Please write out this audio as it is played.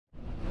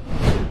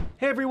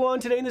Hey everyone,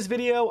 today in this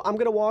video, I'm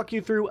going to walk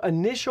you through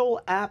initial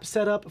app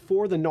setup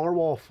for the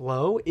Narwal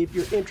Flow. If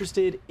you're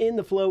interested in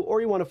the Flow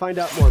or you want to find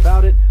out more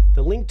about it,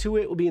 the link to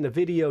it will be in the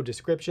video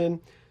description.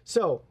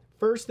 So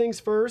first things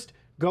first,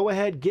 go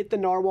ahead, get the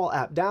Narwal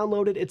app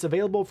downloaded. It's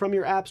available from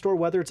your app store,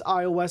 whether it's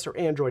iOS or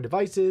Android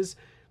devices.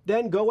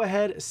 Then go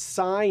ahead,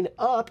 sign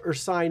up or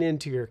sign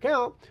into your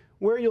account,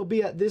 where you'll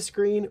be at this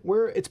screen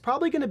where it's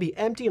probably going to be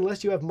empty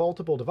unless you have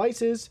multiple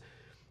devices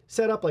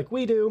set up like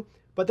we do.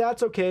 But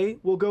that's okay.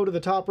 We'll go to the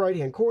top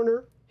right-hand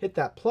corner, hit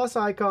that plus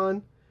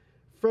icon.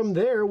 From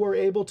there, we're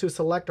able to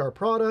select our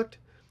product.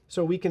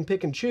 So we can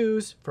pick and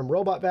choose from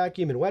robot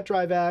vacuum and wet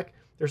dry vac.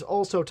 There's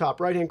also top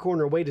right-hand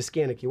corner a way to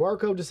scan a QR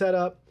code to set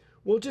up.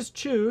 We'll just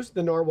choose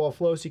the Narwal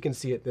Flow so you can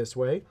see it this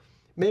way.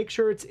 Make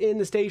sure it's in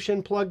the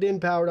station, plugged in,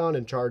 powered on,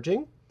 and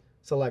charging.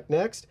 Select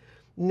next.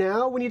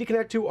 Now we need to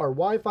connect to our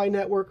Wi-Fi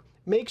network.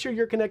 Make sure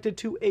you're connected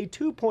to a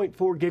 2.4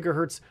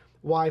 gigahertz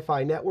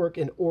Wi-Fi network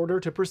in order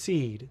to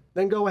proceed.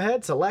 Then go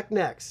ahead, select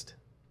next.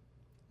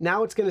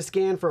 Now it's going to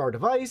scan for our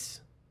device.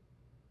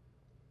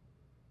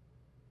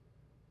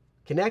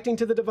 Connecting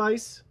to the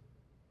device.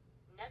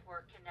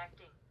 Network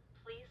connecting.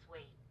 Please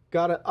wait.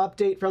 Got an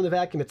update from the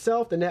vacuum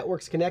itself. The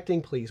network's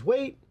connecting. Please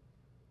wait.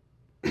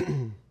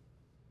 Network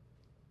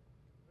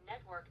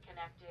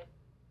connected.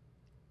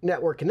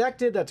 Network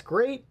connected. That's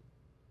great.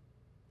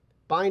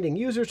 Binding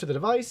users to the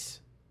device.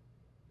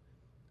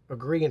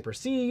 Agree and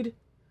proceed.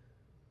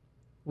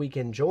 We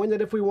can join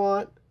that if we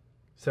want.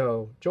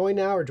 So join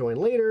now or join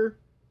later.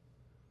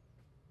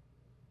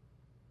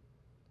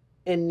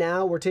 And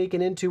now we're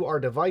taken into our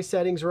device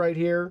settings right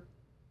here.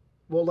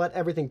 We'll let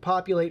everything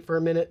populate for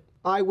a minute.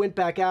 I went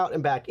back out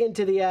and back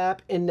into the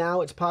app, and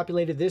now it's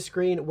populated this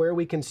screen where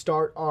we can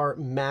start our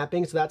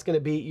mapping. So that's going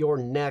to be your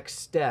next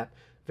step.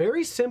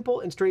 Very simple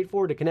and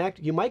straightforward to connect.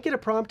 You might get a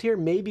prompt here,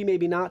 maybe,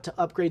 maybe not, to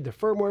upgrade the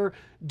firmware.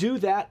 Do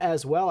that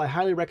as well. I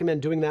highly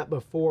recommend doing that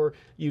before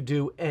you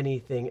do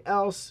anything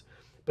else.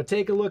 But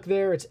take a look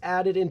there, it's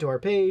added into our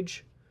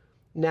page.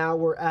 Now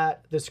we're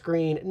at the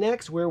screen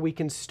next where we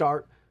can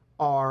start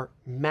our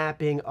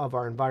mapping of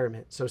our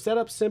environment. So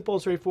setup simple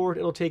and straightforward.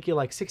 It'll take you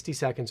like 60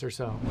 seconds or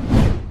so.